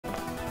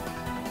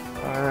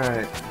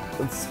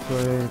Let's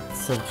play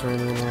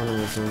Subterranean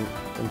Animism.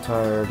 I'm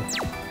tired.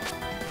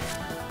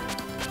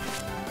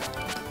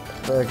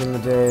 Back in the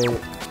day,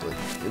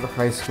 in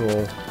high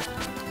school,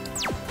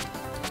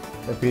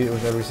 I beat it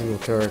with every single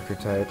character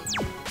type.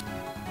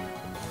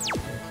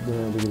 Then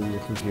I had to get a new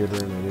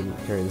computer and I didn't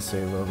carry the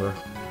save over.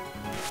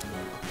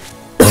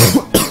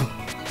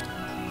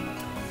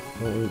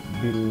 Only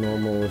beating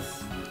normal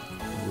with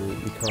the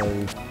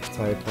Ikari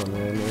type on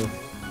ammo.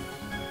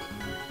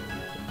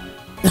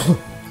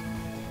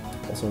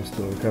 Also, I'm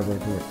still recovering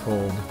from a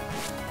cold,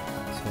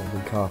 so I've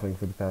been coughing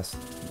for the past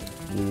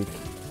week.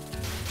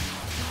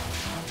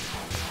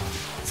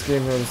 This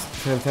game has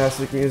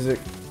fantastic music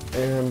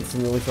and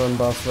some really fun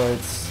boss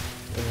fights,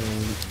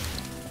 and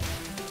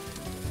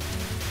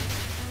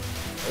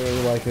I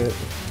really like it.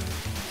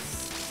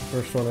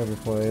 First one I ever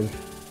played.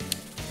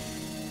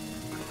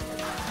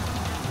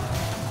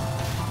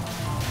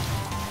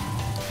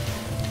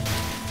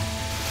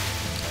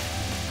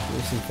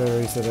 There's some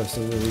fairies that have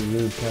some really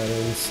rude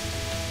patterns.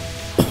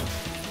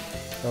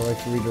 I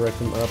like to redirect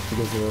them up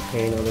because they're a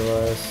pain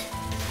otherwise.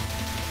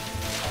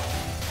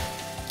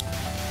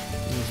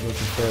 These are the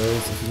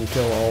fairies. If you can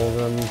kill all of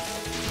them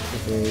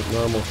with a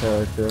normal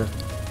character,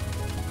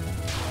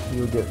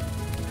 you'll get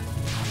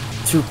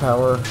 2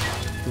 power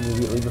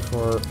immediately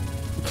before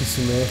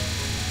Kusume.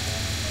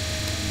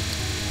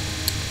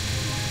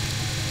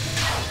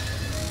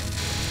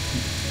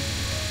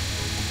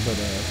 But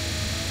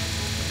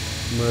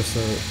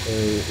Marissa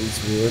is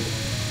weird.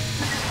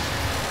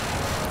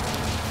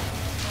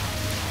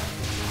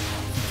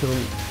 If you kill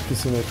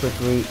Kusume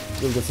quickly,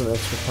 you'll get some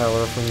extra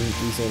power from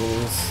these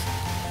enemies.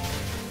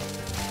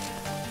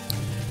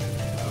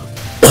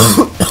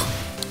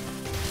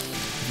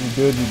 If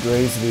you're good, you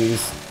graze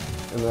these,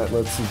 and that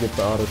lets you get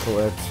the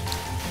auto-collect.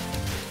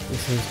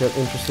 This thing's got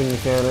interesting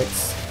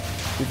mechanics.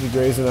 If you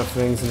graze enough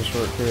things in a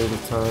short period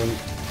of time,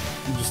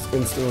 you just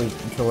instantly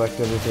collect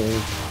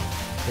everything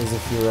as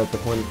if you're at the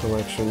point of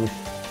collection.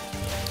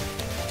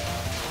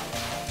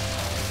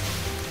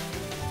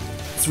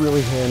 It's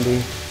really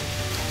handy.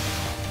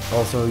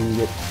 Also, you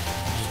get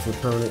just a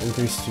permanent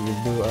increase to your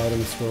blue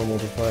item skill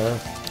multiplier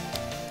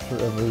for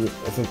every,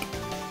 I think,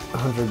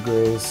 100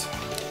 grays.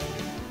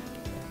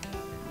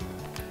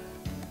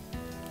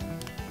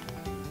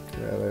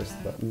 Yeah, there's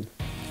the button.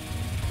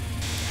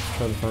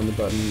 Trying to find the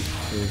button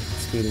for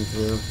speeding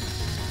through.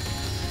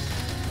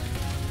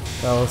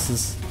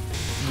 Alice's,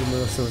 the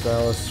Marissa with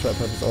Alice shot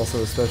type is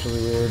also especially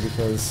weird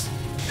because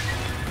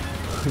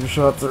your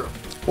shots are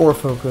ore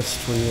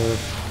focused when you're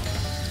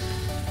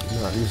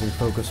not using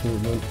focus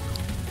movement.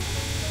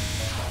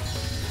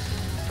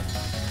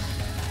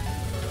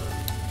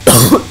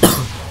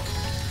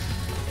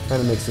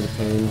 Kinda makes it a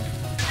pain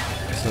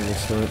to some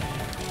extent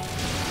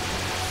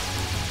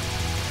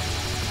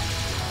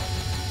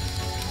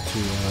to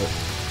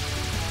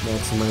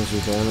maximize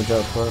your damage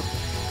output.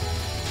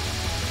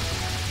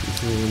 You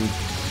see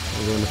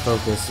when you're going to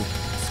focus,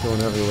 it's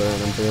going everywhere,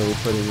 and I'm barely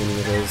putting any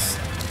of those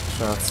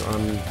shots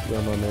on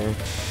Yamame.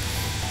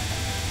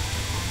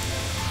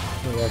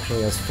 It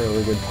actually has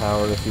fairly good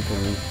power if you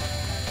can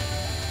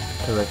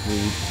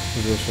correctly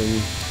position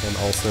and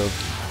also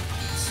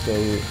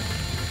stay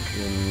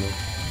in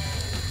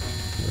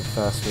the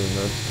fast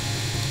movement.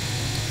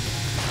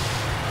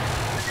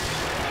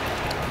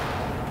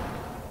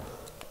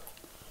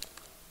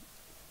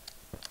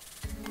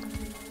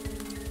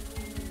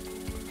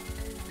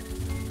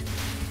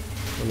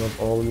 I love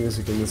all the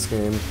music in this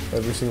game.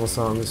 Every single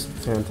song is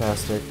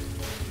fantastic.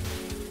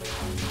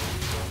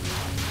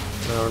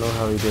 I don't know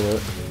how he did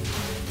it.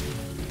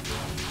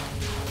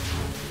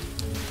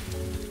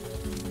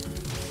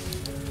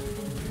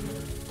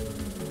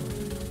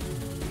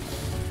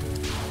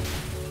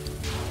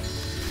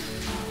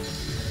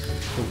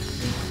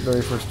 The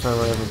very first time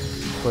I ever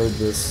played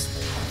this,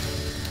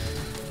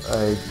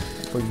 I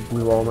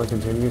blew all my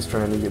continues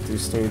trying to get through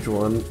stage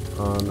 1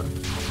 on,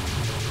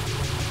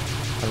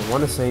 I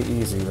want to say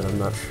easy, but I'm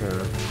not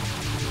sure.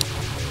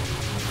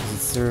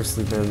 It's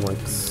seriously been like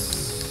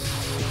 6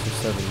 or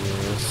 7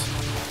 years.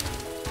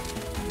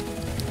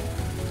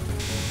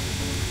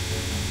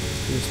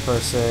 Here's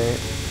Parsee.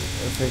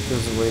 I think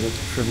there's a way to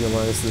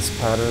trivialize this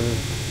pattern,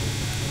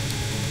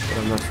 but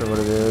I'm not sure what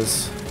it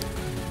is.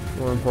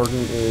 More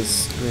important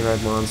is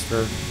Green-Eyed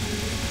Monster.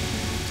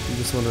 You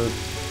just want to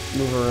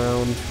move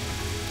around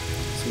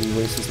so you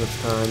waste as much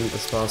time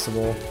as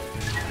possible.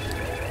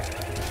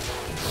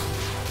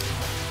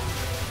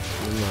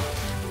 And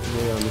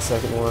yeah, on the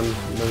second one,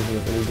 you don't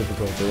have any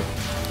difficulty.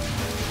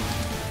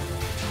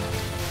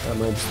 That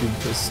might just be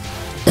because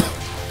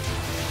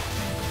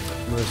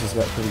Marissa's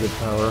got pretty good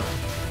power.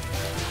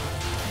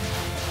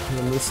 And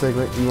in this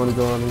segment, you want to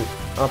go on the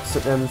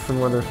opposite end from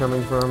where they're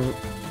coming from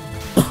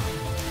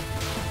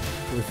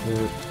with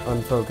your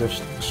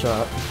unfocused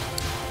shot.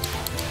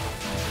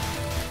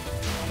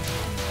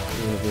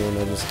 And again,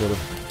 I just go to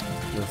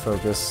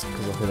focus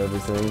because I'll hit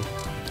everything.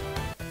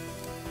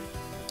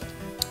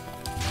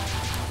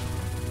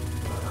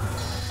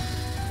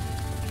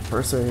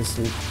 Parsee has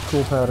some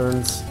cool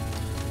patterns,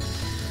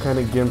 kind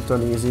of gimped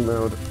on easy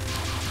mode.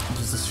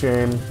 which is a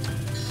shame.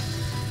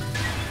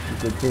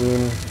 Good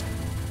theme.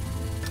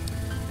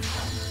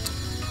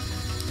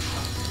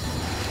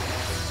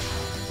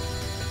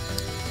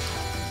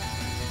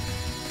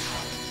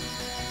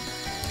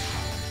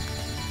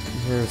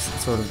 Here's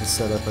sort of the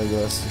setup, I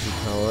guess, you could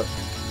call it.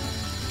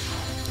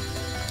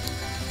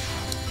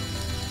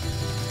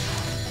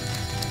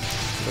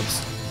 Oops.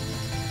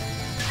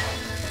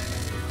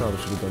 Probably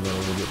should have done that a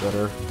little bit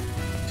better.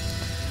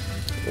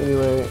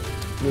 Anyway,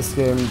 this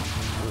game,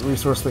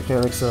 resource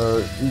mechanics are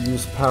you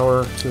use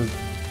power to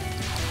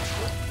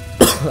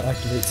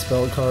activate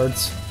spell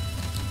cards.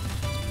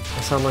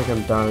 I sound like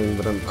I'm dying,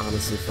 but I'm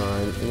honestly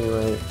fine.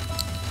 Anyway,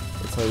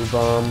 that's how you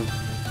bomb.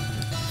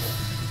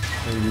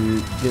 And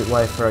you get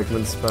life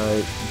fragments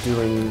by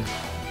doing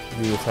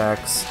the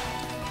attacks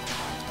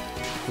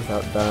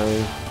without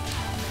dying.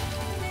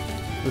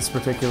 This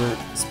particular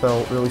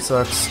spell really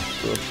sucks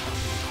with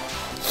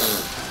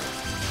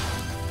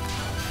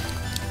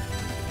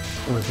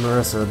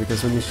Marissa,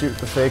 because when you shoot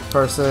the fake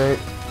Parsee,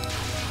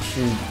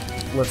 she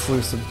lets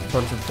loose a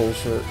bunch of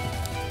bullshit.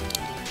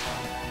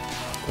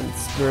 And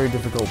it's very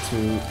difficult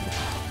to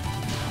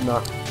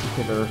not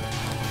hit her,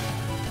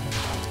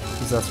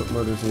 because that's what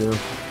murders you.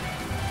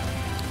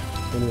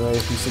 Anyway,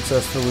 if you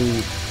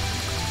successfully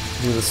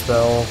do the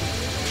spell,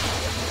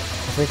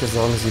 I think as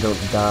long as you don't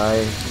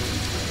die,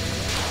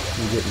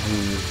 you get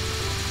the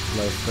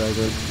life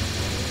fragment.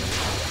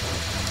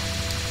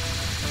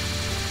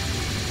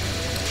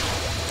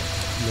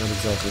 I'm not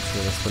exactly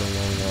sure, it's been a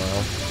long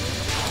while.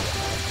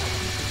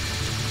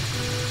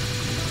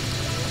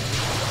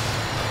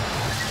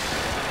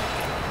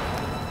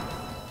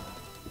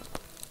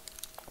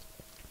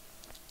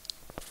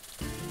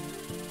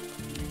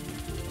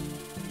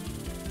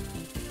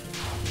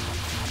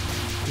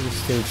 Here's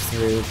stage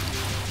 3.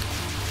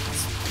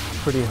 It's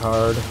pretty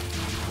hard,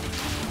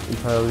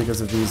 entirely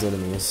because of these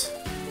enemies.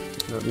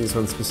 Not these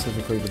ones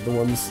specifically, but the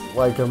ones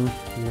like them,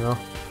 you know?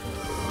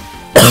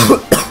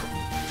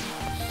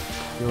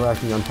 If you're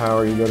lacking on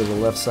power, you go to the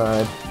left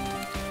side.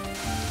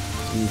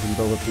 And you can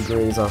build up the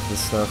grays off this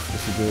stuff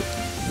if you get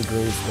the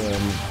grays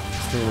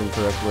streaming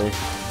correctly.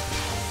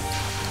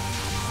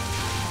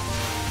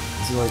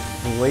 See, like,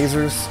 the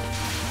lasers,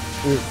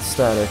 they're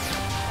static.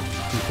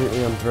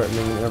 Completely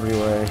unthreatening in every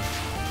way.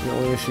 The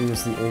only issue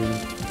is the aim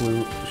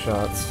blue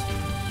shots.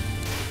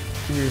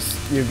 Here's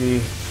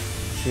Yugi.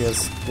 She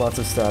has lots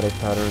of static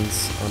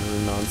patterns on her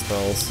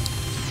non-spells.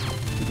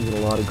 You can get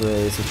a lot of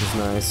grays, which is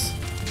nice.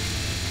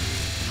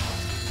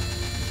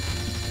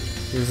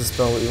 Here's a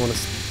spell that you want to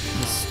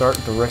just start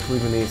directly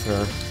beneath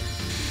her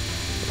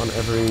on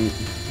every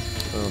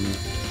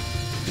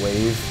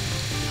wave.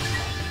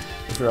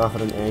 If you're off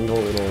at an angle,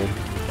 it'll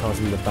cause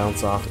them to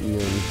bounce off at you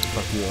and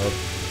fuck you up.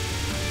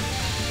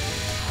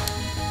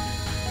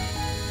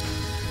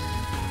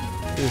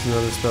 Here's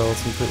another spell,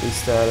 it's completely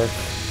static.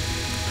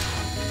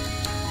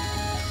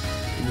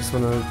 You just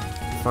want to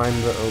find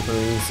the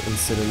openings and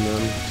sit in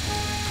them.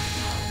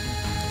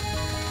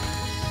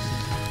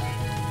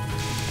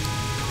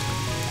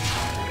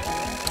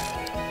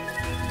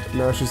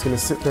 Now she's going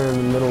to sit there in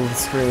the middle of the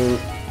screen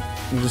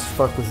and just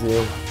fuck with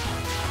you.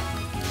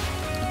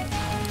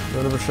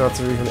 None of her shots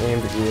are even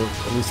aimed at you,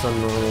 at least on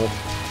normal.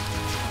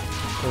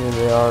 I mean,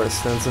 they are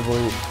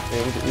ostensibly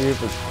aimed at you,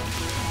 but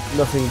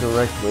nothing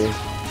directly.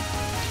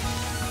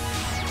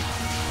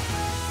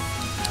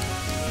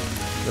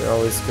 They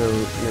always go,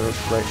 you know,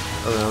 right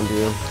around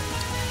you.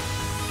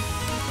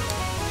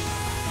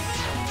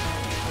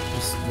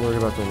 Just worry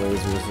about the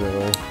lasers,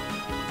 really.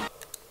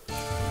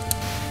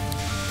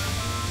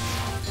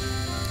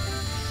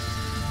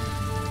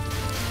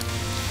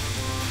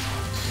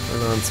 Our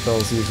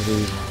non-spells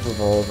usually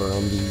revolve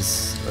around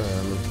these,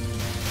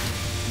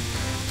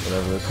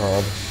 whatever they're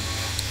called,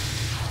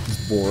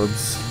 these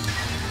boards.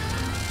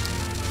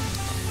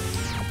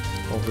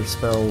 All her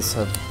spells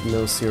have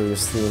no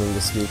serious theming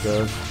to speak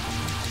of.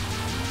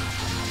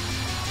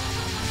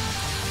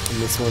 And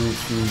this one, oop,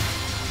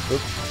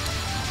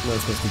 you're not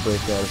supposed to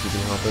break that if you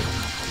can help it.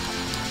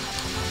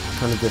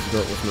 Kind of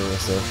difficult with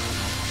Marissa.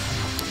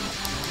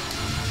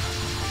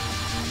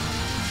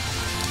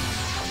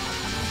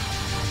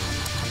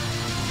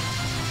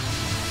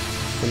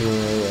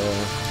 Anyway,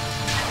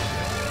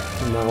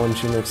 in that one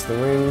she makes the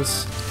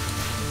wings.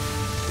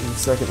 In the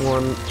second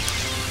one,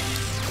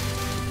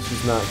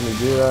 she's not going to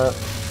do that.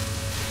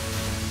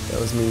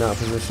 That was me not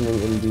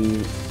positioning in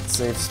the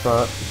safe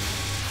spot.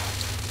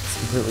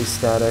 Completely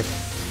static,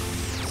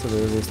 so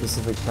there's a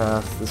specific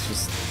path that's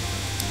just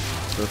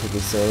perfectly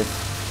safe.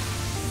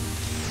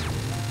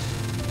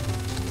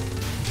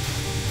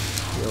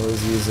 You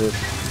always use it,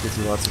 it gives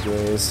you lots of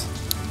grays.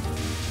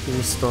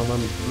 Here's Storm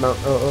on Mount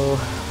OA,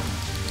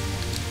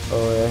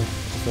 I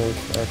think,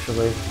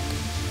 actually.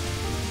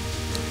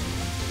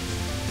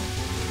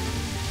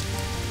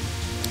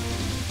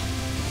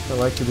 I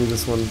like to do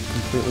this one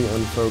completely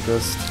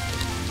unfocused.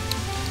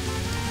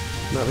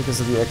 Not because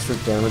of the extra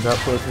damage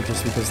output, but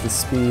just because the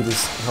speed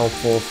is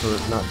helpful for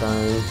not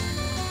dying.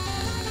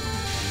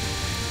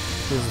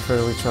 Here's a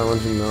fairly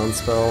challenging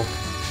non-spell.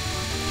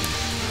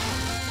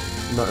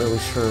 I'm not really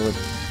sure what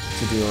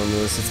to do on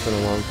this. It's been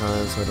a long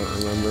time, so I don't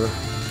remember.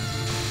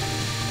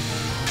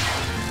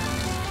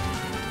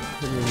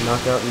 You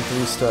knock out in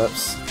 3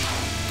 steps.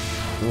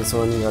 And this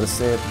one, you gotta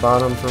stay at the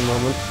bottom for a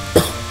moment.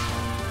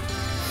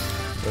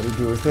 Let her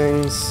do her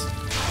things.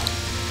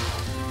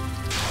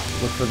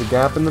 Look for the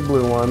gap in the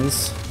blue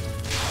ones.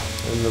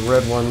 And the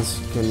red ones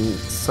you can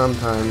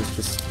sometimes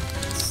just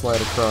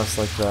slide across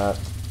like that.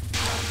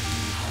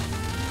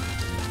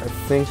 I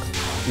think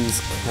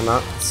these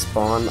cannot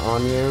spawn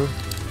on you.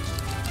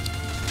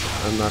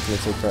 I'm not going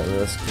to take that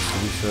risk, just to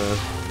be sure.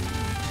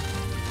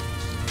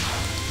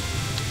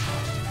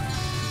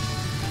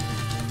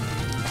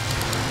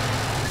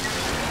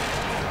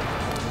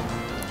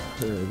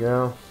 There we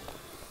go.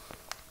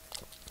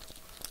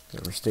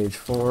 Over stage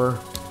 4.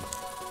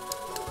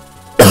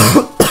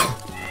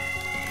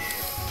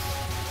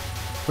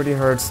 Pretty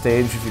hard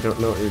stage if you don't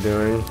know what you're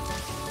doing.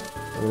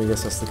 I mean, I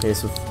guess that's the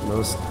case with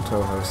most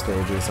Touhou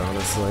stages,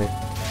 honestly.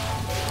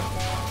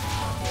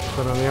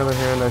 But on the other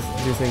hand, I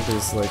do think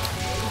there's, like,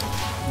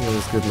 you know,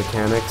 there's good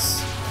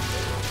mechanics.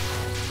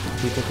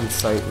 People can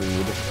sight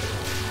read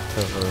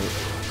Touhou.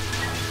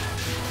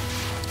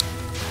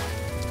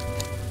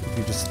 If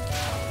you just,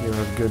 you know,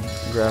 have a good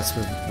grasp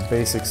of the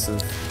basics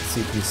of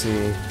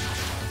CPC.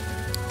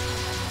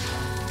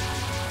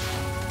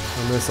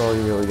 On this, all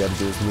you really gotta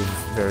do is move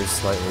very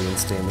slightly and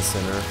stay in the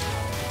center.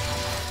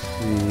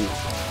 The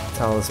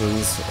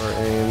talismans are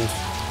aimed.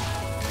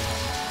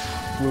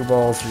 Blue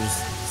balls are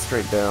just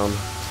straight down.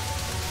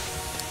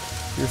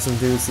 Here's some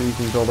dudes that you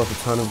can build up a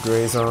ton of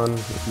grays on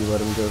if you let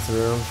them go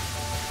through.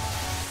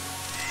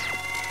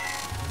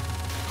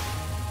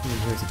 And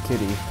here's a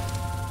kitty.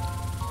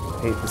 I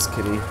hate this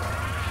kitty.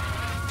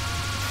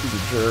 He's a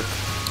jerk.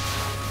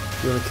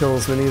 You want to kill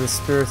as many of the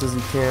spirits as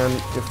you can,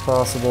 if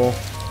possible.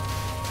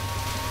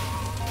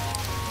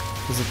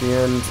 Because at the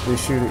end, they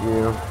shoot at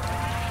you.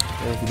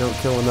 And if you don't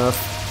kill enough,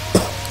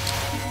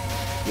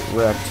 get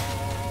wrecked.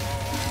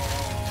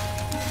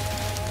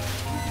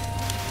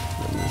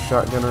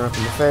 Shotgun her up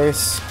in the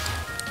face.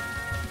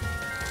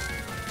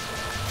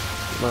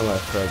 Get my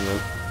life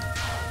fragment.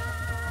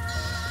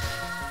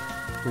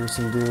 Here's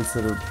some dudes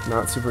that are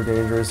not super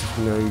dangerous if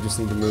you know you just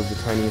need to move the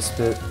tiniest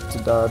bit to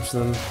dodge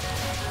them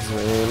as they're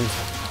aimed.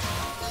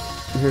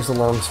 And here's the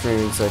long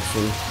streaming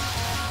section.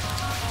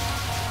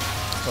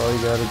 That's all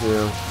you gotta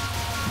do.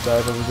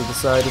 Dive over to the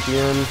side at the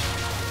end.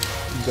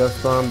 Death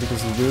bomb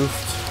because you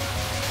goofed.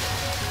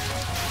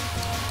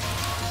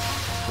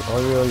 But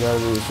all you really gotta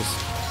do is just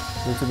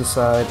move to the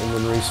side and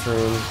then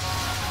restream,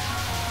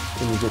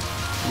 and you get,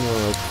 you know,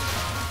 like a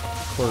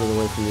quarter of the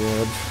way from the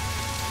edge.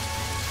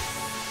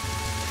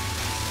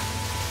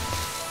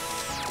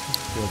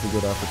 You have a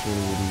good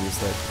opportunity to use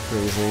that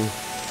crazy.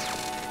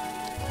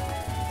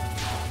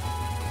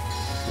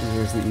 And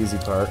here's the easy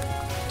part.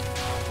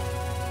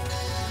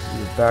 You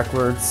move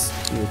backwards,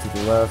 you move to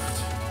the left,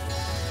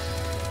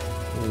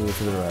 and you move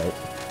to the right.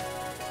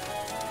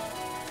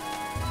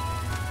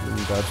 And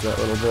you dodge that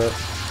little bit.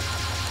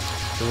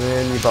 And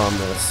then you bomb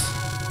this.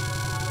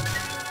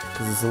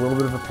 Because it's a little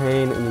bit of a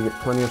pain and you get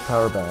plenty of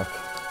power back.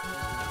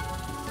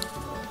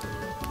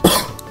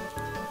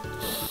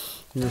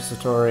 Here's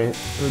Satori.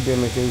 Her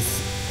gimmick is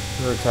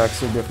her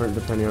attacks are different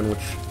depending on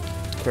which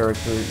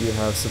character you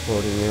have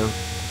supporting you.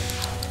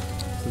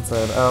 Since I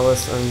have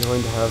Alice, I'm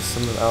going to have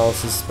some of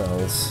Alice's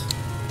spells.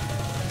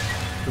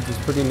 Which is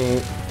pretty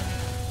neat.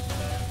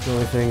 The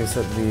only thing is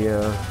that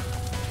the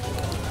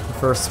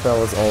first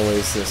spell is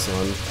always this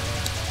one.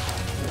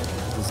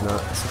 Is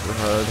not super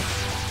hard.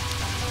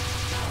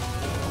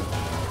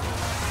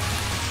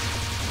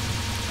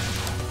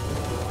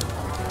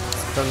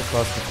 It's kind of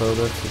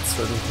claustrophobic at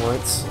certain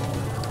points.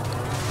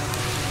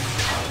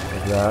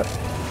 Like that.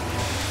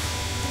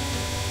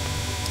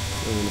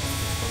 And then a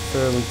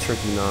fairly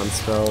tricky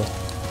non-spell.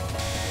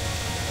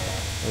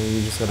 And you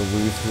just gotta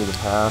weave through the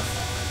path.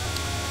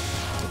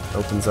 It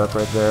opens up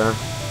right there.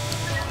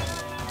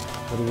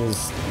 But it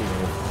is, you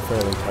know,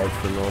 fairly tight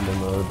for normal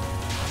mode.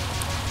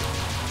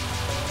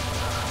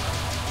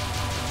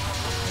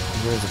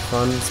 Here's a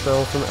fun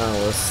spell from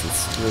Alice.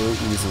 It's really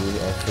easy,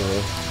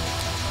 actually.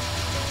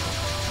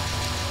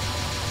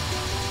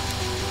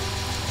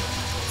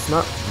 It's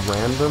not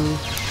random.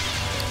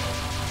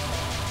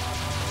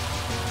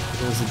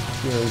 There's a,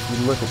 you know, if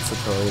you look at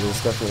Satori, there's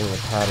definitely a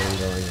pattern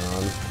going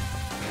on.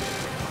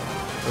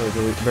 Or at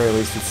the very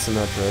least, it's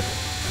symmetric.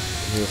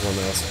 Here's one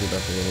that I screwed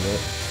up a little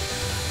bit.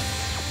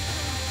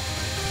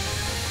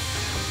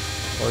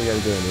 All you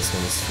gotta do in this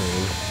one is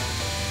stream.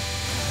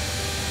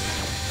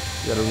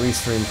 You gotta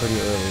restream pretty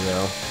early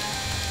though.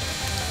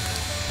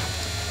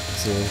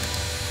 See?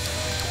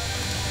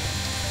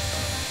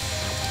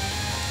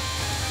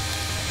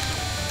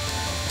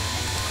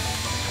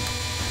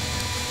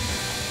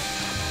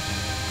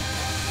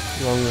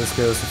 The longer this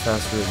goes, the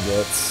faster it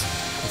gets, I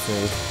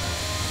think.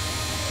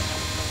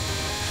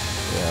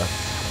 Yeah.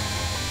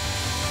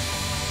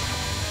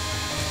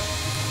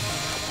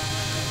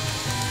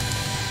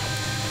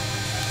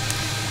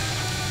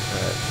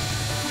 Alright.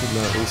 Did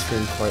not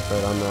restream quite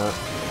right on that.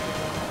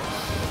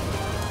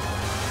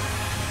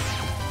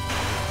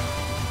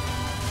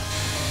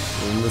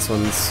 And this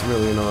one's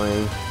really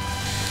annoying.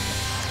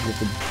 You have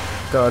to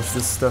dodge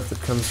this stuff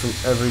that comes from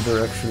every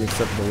direction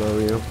except below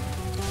you.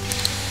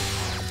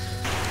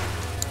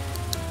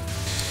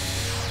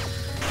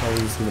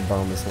 Probably just gonna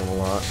bomb this one a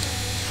lot.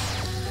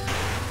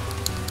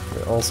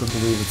 I also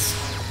believe it's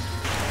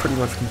pretty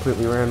much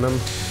completely random,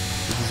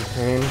 which is a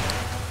pain.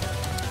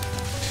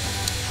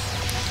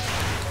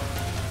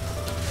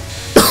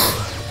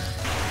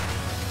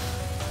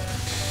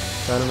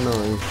 Kind of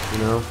annoying, you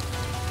know?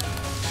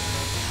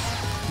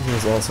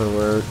 Here's also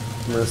where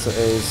Marissa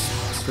A's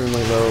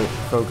extremely low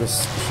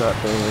focus shot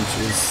damage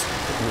is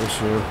an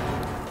issue.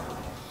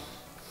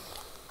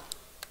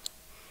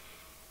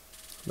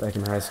 Back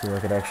in high school I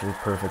could actually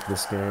perfect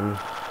this game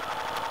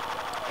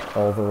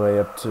all the way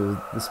up to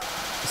this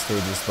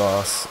stage's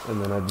boss,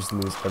 and then I'd just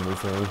lose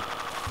everything.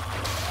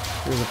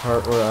 Here's a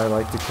part where I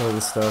like to kill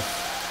this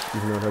stuff,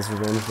 even though it has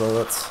revenge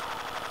bullets.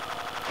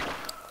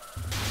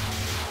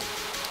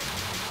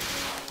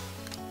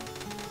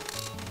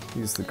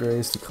 Use the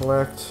grays to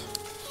collect.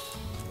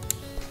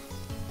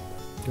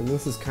 And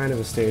this is kind of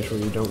a stage where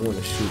you don't want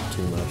to shoot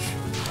too much,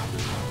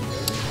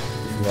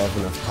 if you have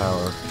enough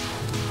power.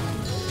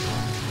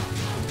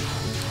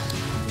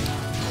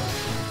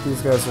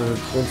 These guys are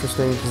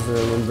interesting because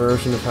they're an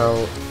inversion of how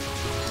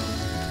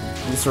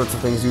these sorts of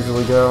things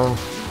usually go.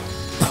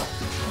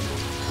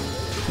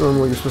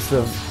 Normally you're supposed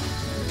to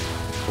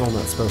have... well,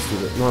 not supposed to,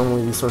 but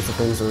normally these sorts of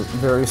things are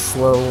very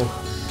slow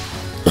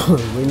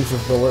rings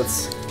of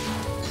bullets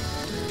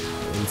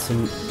and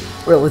some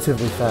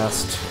relatively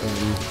fast,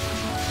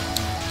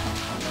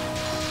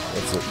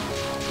 what's it?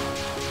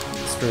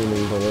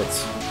 Streaming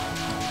bullets.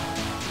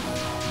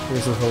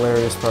 Here's a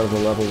hilarious part of the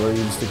level where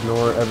you just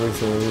ignore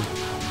everything.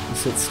 You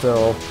sit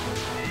still,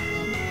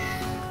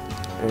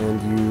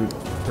 and you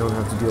don't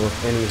have to deal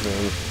with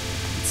anything.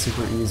 It's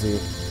super easy.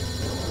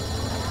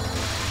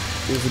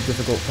 It's a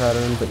difficult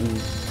pattern, but you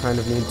kind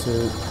of need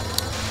to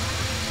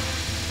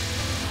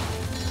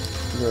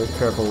be very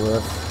careful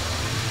with.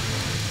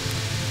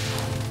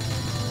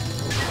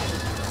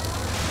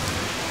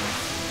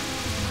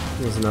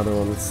 Here's another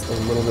one that's a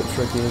little bit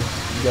tricky.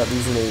 You got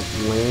these little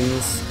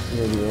lanes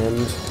near the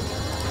end,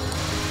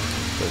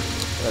 but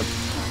at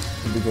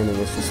the beginning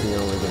it's just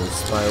nearly going to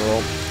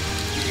spiral.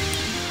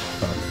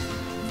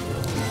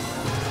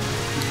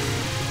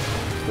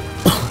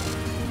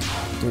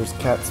 Here's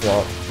cat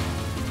swap.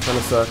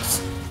 Kinda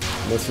sucks,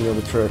 unless you know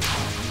the trick.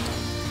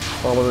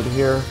 Fall over to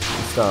here,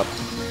 and stop.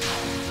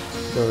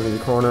 Go over to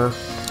the corner,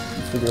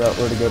 you figure out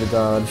where to go to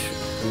dodge,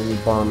 and then you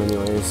bomb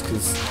anyways,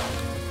 because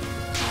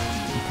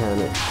you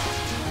panic.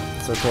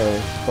 It's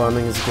okay,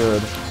 bombing is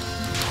good.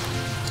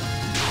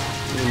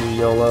 And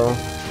you YOLO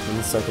in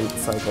the second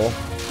cycle.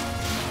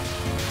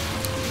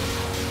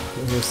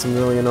 And here's some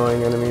really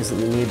annoying enemies that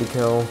you need to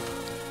kill.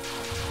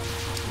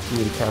 You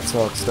need to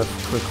catwalk stuff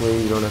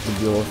quickly, you don't have to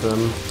deal with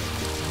them.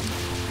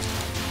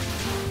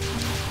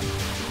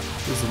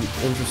 There's an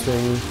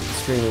interesting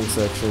streaming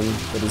section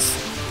that is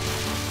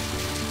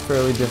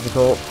fairly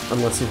difficult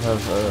unless you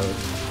have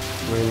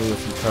raining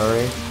with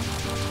Yukari.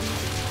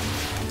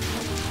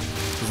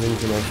 Because then you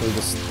can actually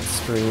just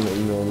stream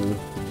and then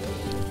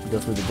go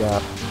through the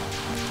gap.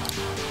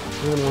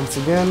 And then once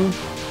again,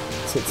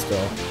 sit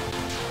still.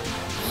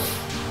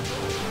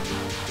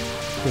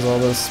 Because all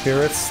those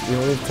spirits, the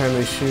only time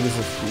they shoot is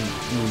if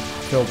you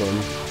kill them.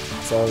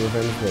 It's all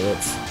revenge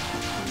bullets.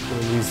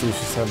 And these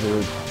just have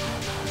their,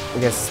 I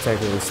guess it's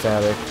technically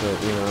static,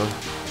 but you know,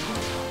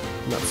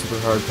 not super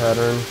hard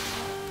pattern.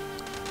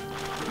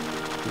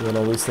 You let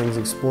all these things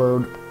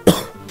explode.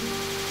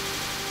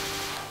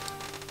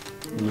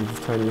 And you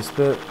just tiniest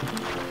bit.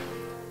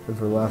 And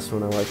for the last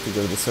one I like to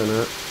go to the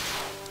center.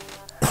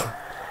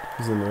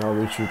 Because then they all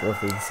reach you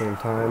both at the same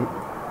time.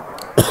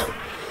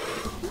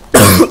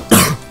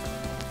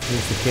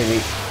 Here's the kitty.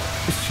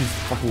 She's a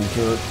fucking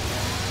jerk.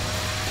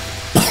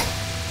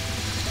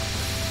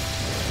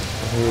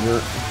 I hate her.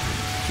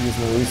 She is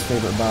my least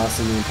favorite boss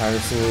in the entire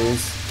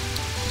series.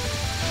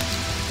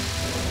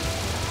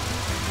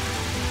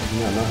 I do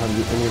not know how to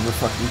do any of her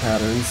fucking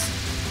patterns.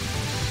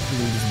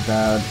 She's just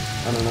bad.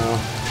 I don't know.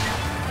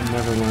 I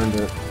never learned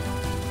it.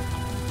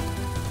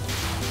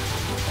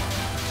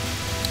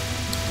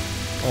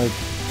 Like,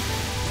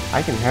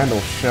 I can handle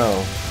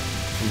Show.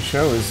 And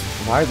Show is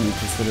widely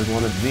considered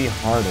one of the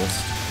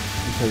hardest,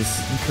 because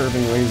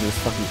curving lasers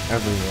fucking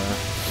everywhere.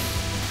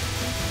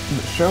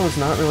 But Show is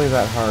not really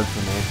that hard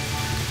for me.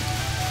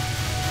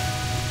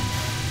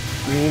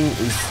 Green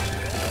is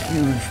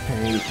huge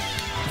pain.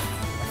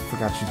 I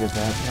forgot you did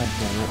that, god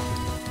damn it.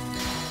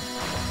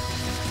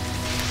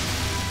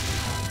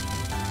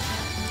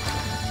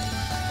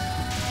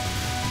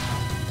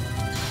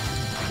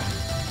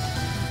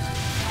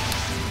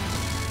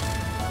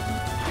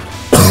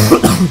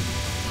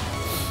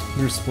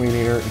 Your Spleen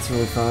Eater, it's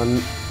really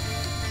fun.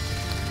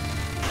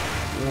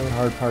 The really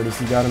hard part is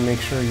you gotta make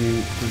sure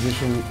you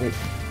position it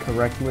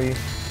correctly. You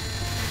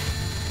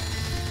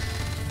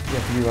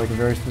have to do like a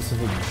very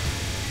specific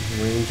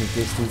range of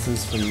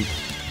distances from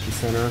the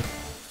center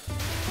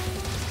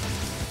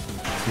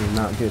to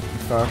not get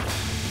fucked.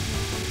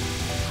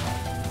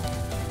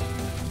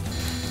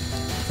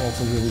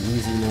 also really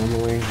easy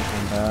normally, which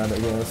I'm bad, I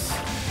guess.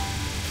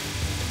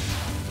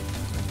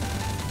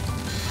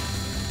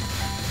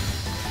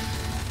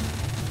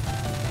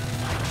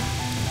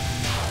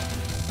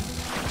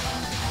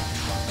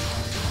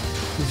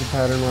 Here's a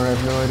pattern where I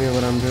have no idea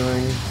what I'm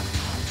doing.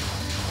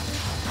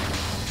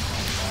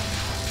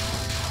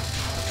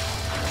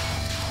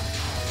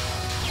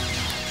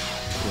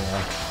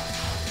 Yeah.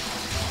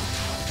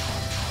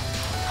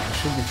 It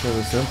should be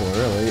fairly simple,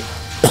 really.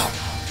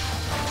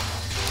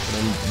 But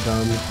I'm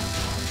dumb. I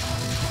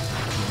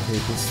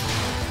hate this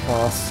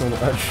boss so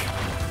much.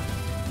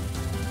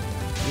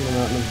 Get him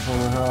out in the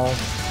form of hell.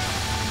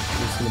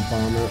 I'm just gonna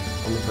bomb it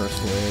on the first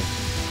wave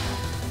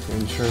to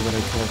ensure that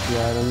I collect the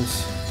items.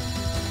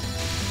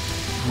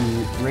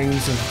 The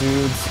rings of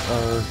dudes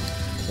are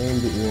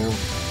aimed at you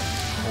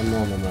on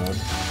normal mode.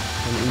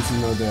 On easy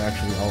mode, they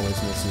actually always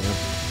miss you.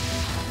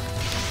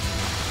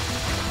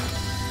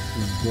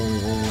 I'm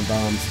blowing all my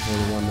bombs for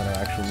the one that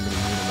I actually need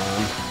them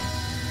on.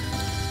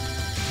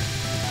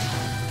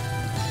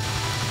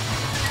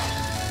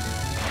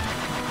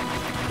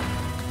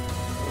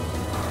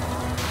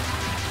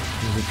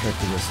 There's a trick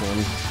to this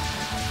one.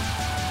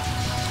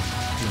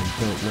 I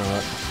don't know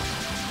it.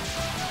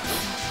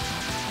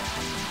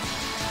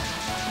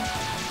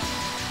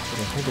 I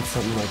think it's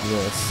something like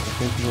this. I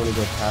think you want to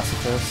go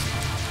pacifist.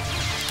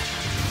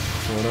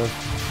 Sort of.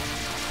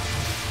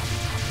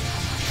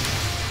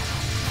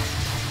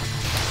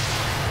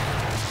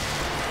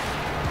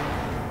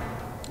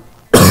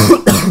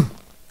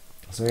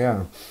 So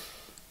yeah,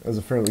 it was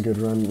a fairly good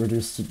run.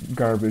 Reduced to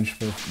garbage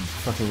for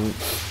fucking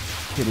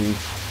kitty.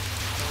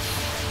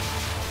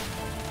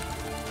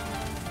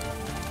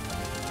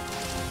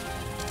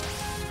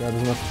 Grab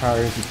as much power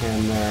as you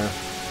can there.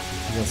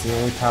 That's the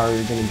only power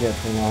you're going to get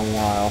for a long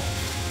while.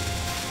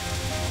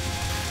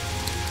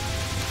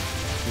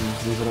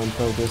 Just leave it on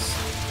focus.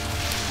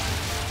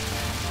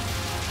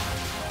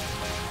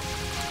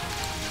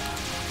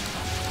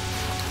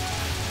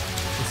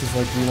 This is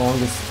like the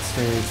longest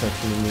training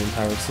section in the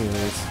entire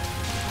series.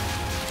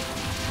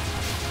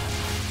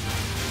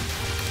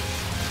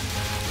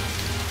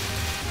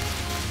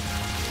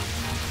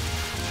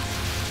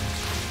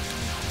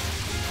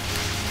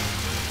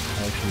 I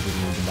actually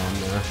didn't need the bomb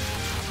there.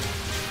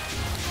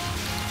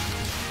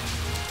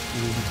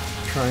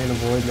 Try and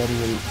avoid letting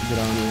them get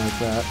on me like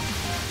that.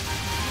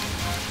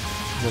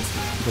 That's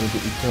gonna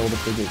get you killed if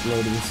they get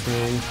loading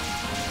screen.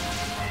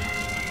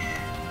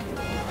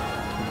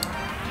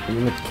 And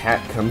then the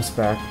cat comes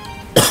back.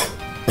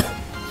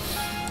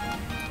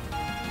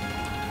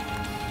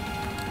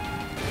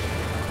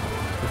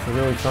 It's a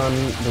really fun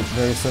but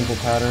very simple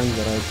pattern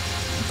that I'm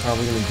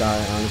probably gonna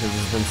die on because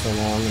it's been so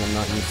long and I'm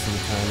not used to the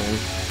timing.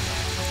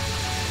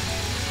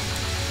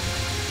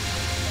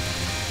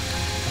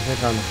 I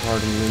think I'm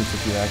hard and linked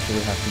if you actually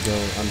have to go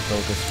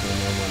unfocused for a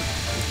moment,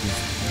 which is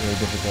very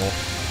difficult.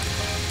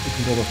 You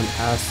can build up an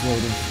ass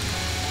load of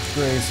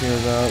sprays here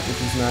though,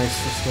 which is nice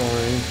for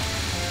scoring.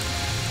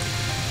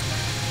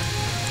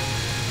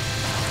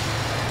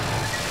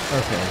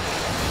 Okay.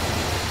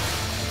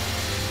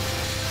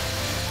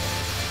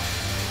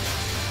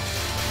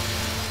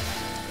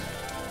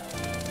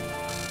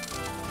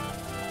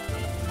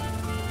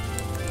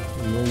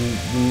 And then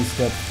these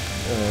get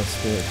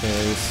spirit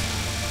fairies.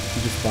 You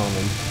just bomb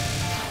them.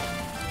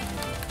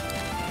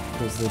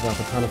 Because they've got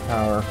a ton of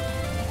power.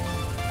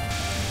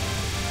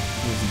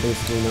 There's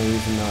basically no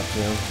reason not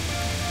to.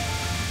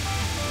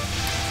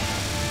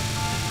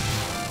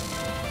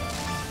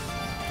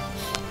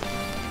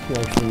 You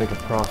actually make a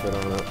profit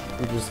on it,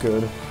 which is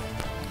good.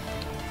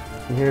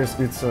 And here's,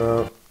 it's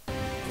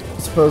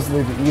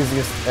supposedly the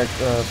easiest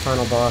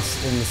final boss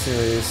in the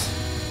series.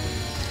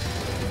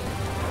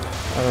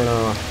 I don't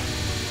know.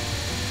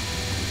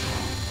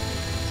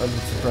 I've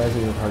been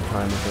surprisingly hard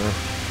time with her.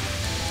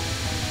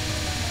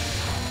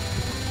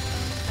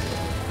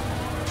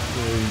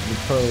 The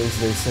pros,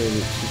 they say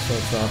that she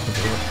starts off with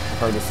the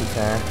hardest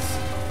attacks.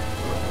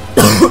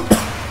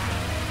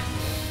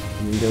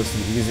 And then goes to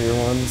the easier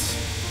ones.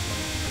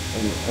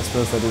 And I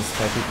suppose that is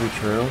technically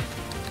true.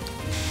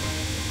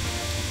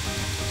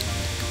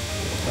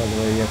 By the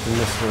way, you have to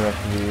misdirect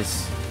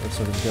these. Or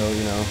sort of go,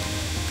 you know,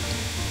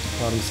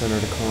 bottom center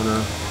to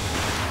corner.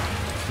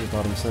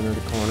 Bottom center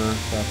to corner,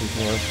 back and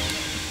forth.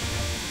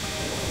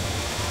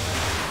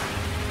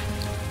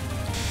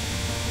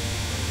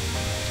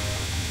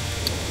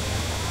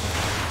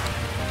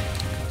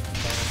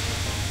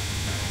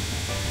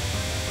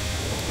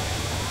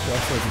 She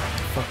also has a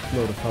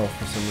fuckload of health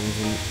for some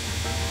reason.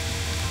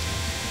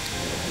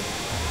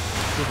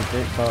 She's a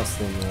great boss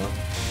thing though.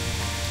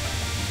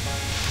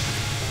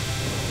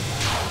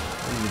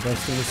 One of the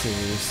best in the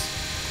series.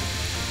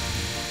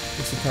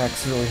 This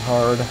attack's really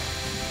hard.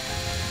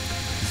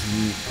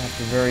 You have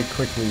to very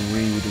quickly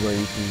read where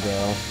you can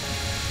go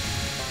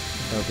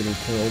without getting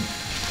killed.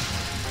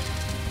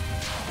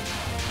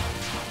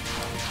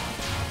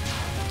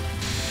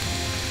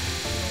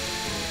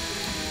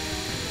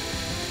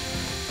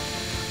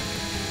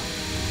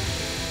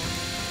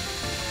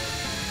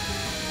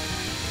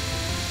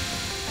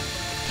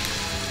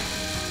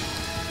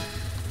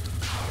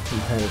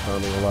 panic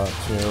bombing a lot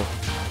too.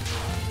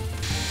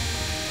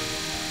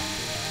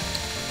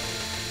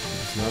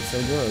 It's not so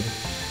good.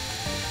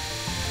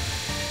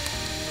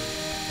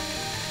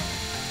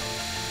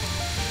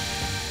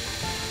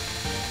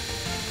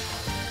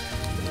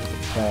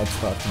 Bad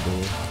spot to be.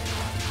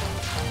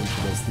 When she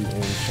does the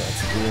aim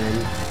shots at the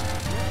end.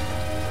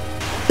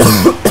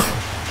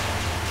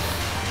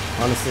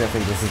 Honestly, I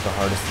think this is the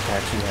hardest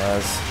attack she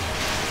has.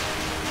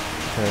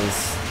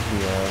 Because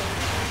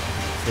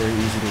it's very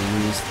easy to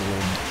use the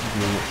little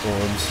green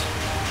orbs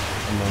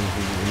among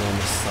the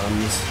enormous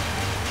suns.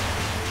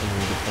 And then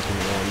you get fucking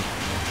end.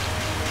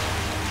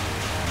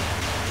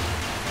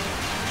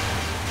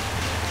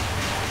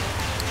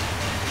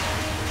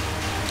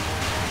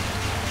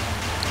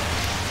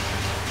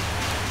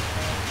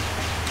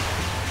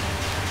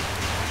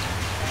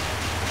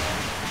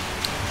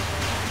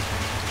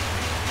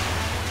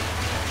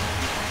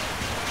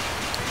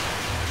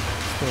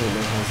 I don't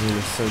know how Zoom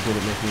is so good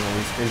at making all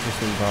these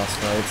interesting boss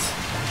fights.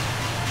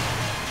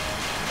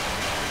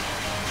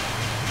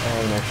 I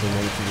haven't actually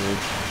managed to do the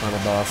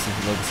final boss of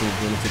the Legacy of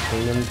Limited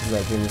Kingdom, because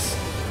that game's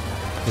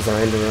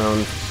designed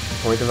around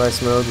point device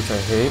mode, which I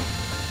hate.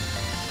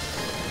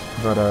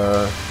 But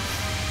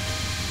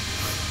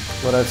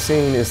what I've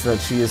seen is that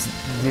she is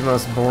the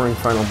most boring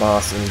final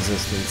boss in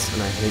existence,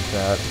 and I hate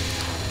that.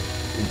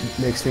 It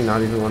makes me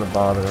not even want to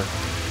bother.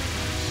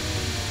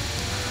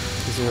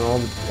 You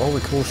know, all the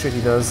cool shit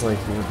he does, like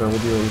the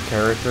ability and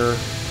character,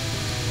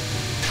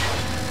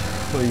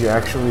 where you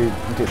actually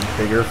get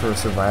bigger for a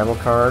survival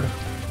card.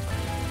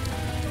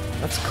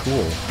 That's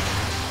cool.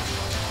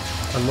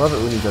 I love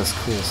it when he does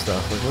cool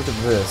stuff. Like, look at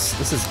this.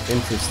 This is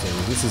interesting.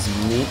 This is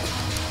unique.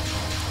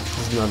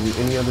 This is not in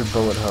any other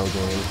bullet hell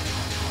game.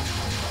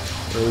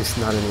 Or at least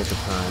not any at the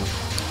time.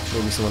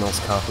 Maybe someone else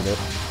copied it.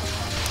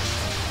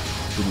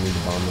 Didn't need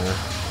the bomb there.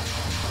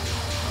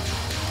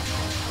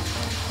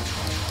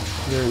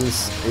 There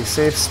is a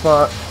safe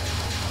spot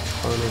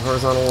on a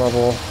horizontal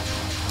level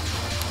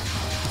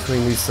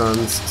between these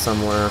suns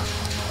somewhere.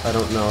 I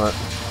don't know it.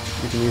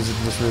 You can use it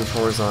to just move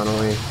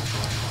horizontally,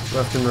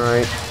 left and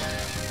right,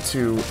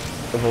 to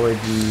avoid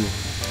the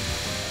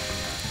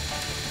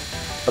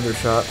other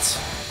shots.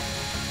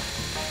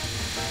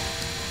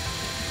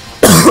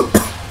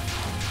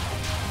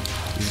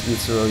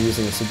 Yuzuru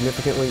using a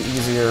significantly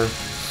easier,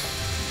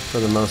 for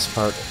the most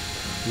part,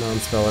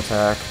 non-spell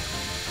attack.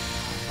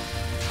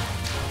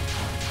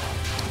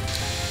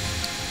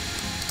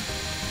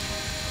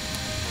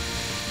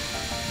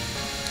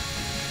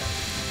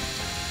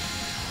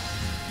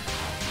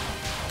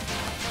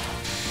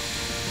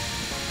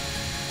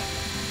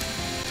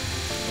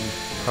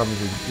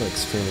 Probably like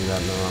streaming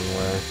that in the wrong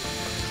way.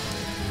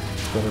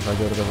 It's better if I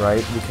go to the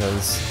right,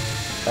 because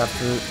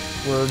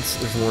afterwards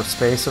there's more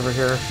space over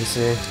here, you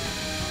see?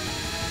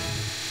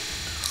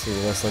 So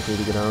you're less likely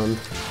to get owned.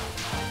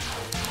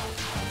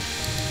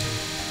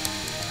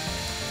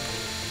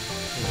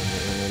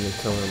 And then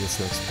kill her on this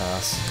next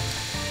pass.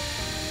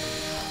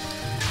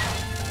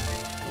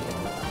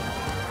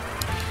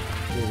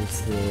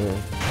 Here's the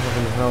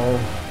Heaven Hell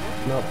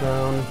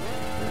meltdown.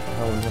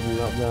 Hell and Heaven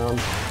meltdown.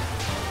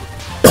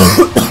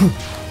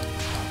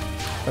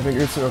 I think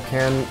Yuzuru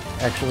can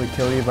actually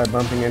kill you by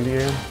bumping into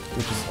you,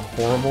 which is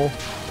horrible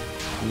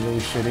and really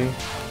shitty.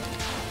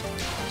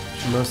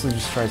 She mostly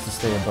just tries to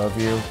stay above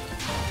you,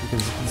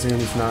 because Zoom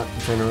is not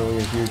generally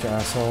a huge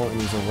asshole,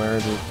 and he's aware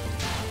that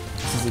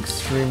this is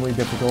extremely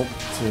difficult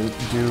to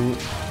do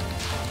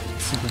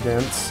super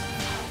dense,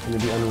 and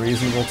it'd be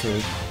unreasonable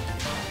to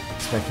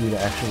expect you to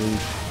actually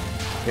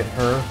hit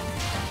her.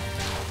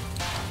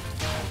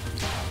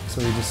 So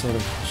he just sort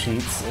of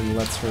cheats and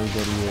lets her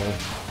go to you.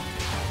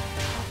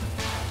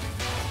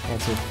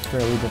 Also,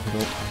 fairly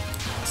difficult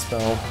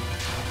spell.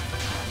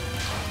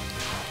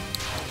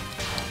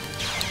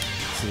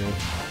 See,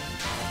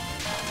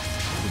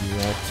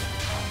 wrecked.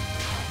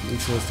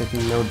 Yuzuru is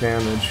taking no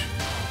damage.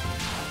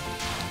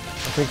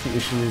 I think the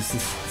issue is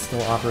this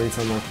still operates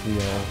on like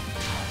the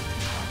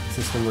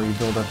system where you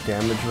build up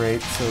damage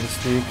rate, so to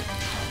speak.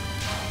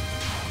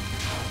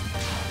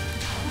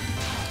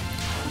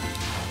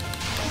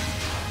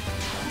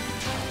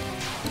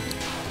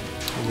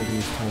 Maybe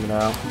just time it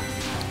out.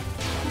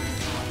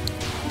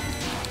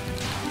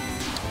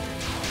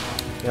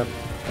 Yep,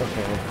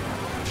 okay.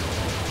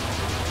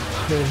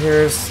 And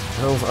here's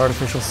Hill's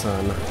Artificial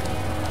Sun.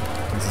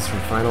 This is her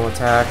final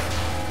attack.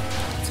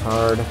 It's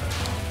hard.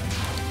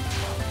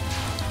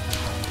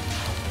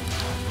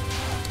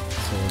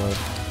 Sort of.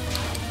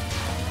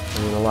 I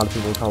mean, a lot of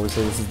people would probably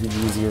say this is the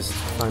easiest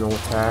final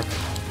attack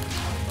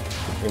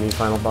that any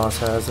final boss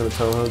has in a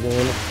Touhou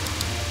game.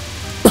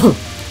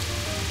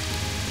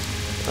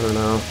 I don't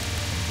know.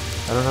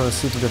 I don't have a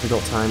super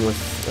difficult time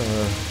with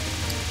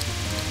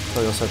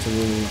Toyo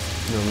Satsumi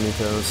no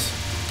Miko's.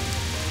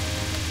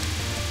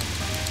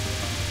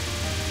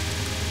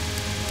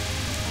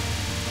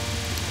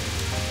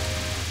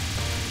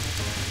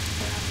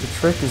 The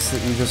trick is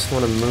that you just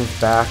want to move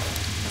back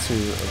to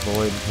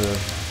avoid the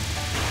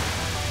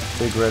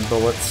big red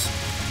bullets,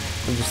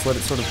 and just let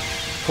it sort of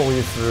pull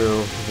you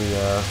through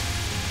the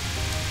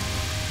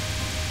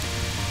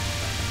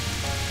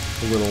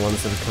the little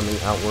ones that are coming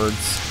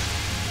outwards.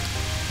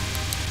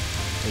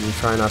 And you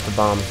try not to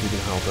bomb if you can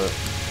help it.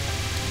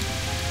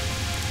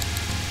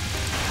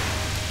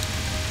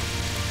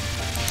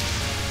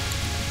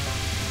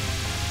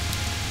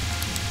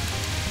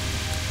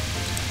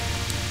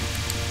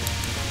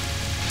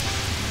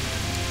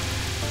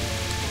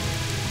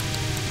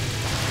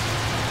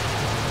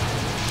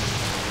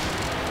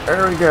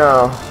 There we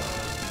go.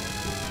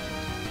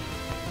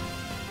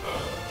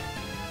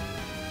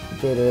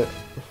 Did it.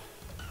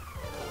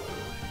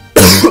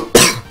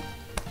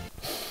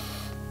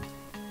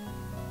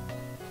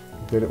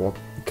 Did it while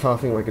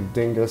coughing like a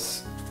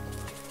dingus.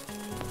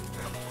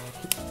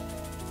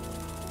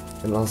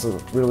 And also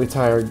really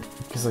tired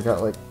because I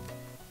got like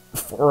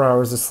 4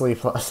 hours of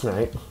sleep last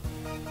night.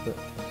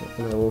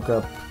 And I woke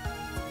up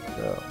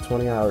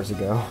 20 hours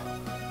ago.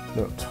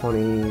 No,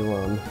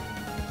 21.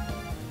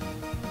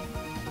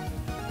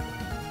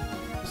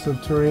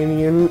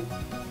 Subterranean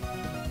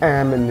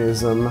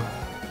Animism.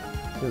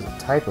 There's a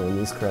typo in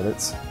these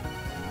credits.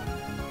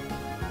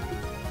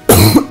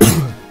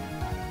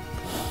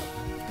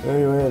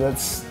 Anyway,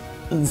 that's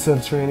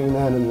Subterranean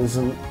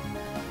Animism.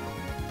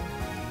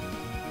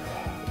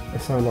 I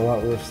sound a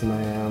lot worse than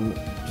I am.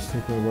 Just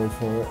take my word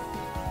for it.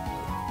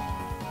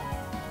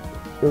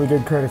 Really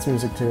good credits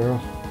music too.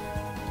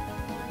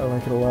 I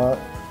like it a lot.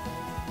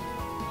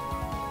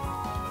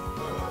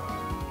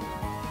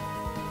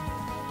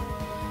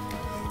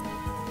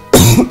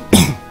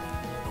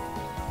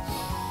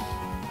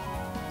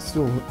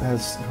 Still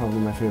has probably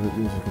my favorite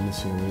music in the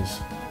series.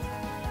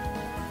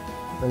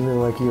 I really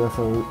like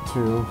UFO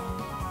too.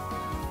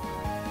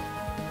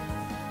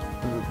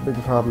 The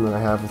big problem that I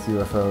have with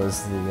UFO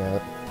is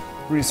the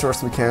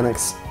resource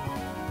mechanics.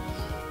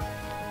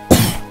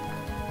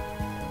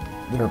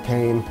 They're a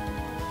pain.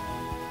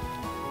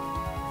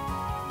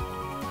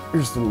 They're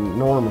just an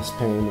enormous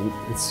pain, and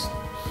it's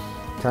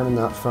kind of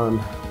not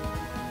fun.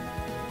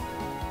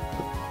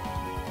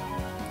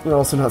 They're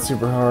also not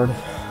super hard.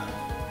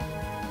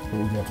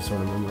 You have to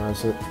sort of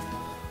memorize it.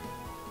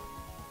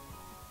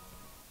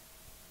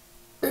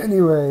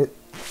 Anyway,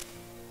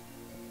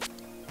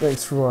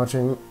 thanks for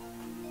watching.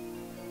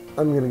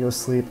 I'm gonna go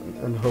sleep,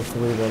 and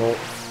hopefully that'll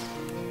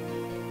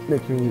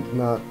make me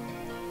not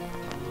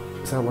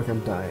sound like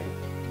I'm dying.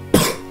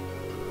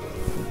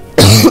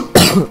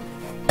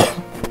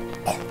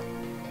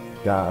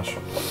 Gosh.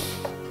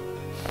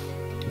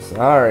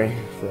 Sorry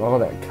for all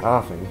that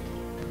coughing.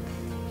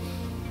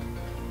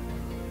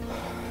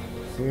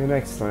 See you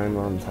next time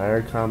on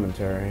Tired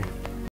Commentary.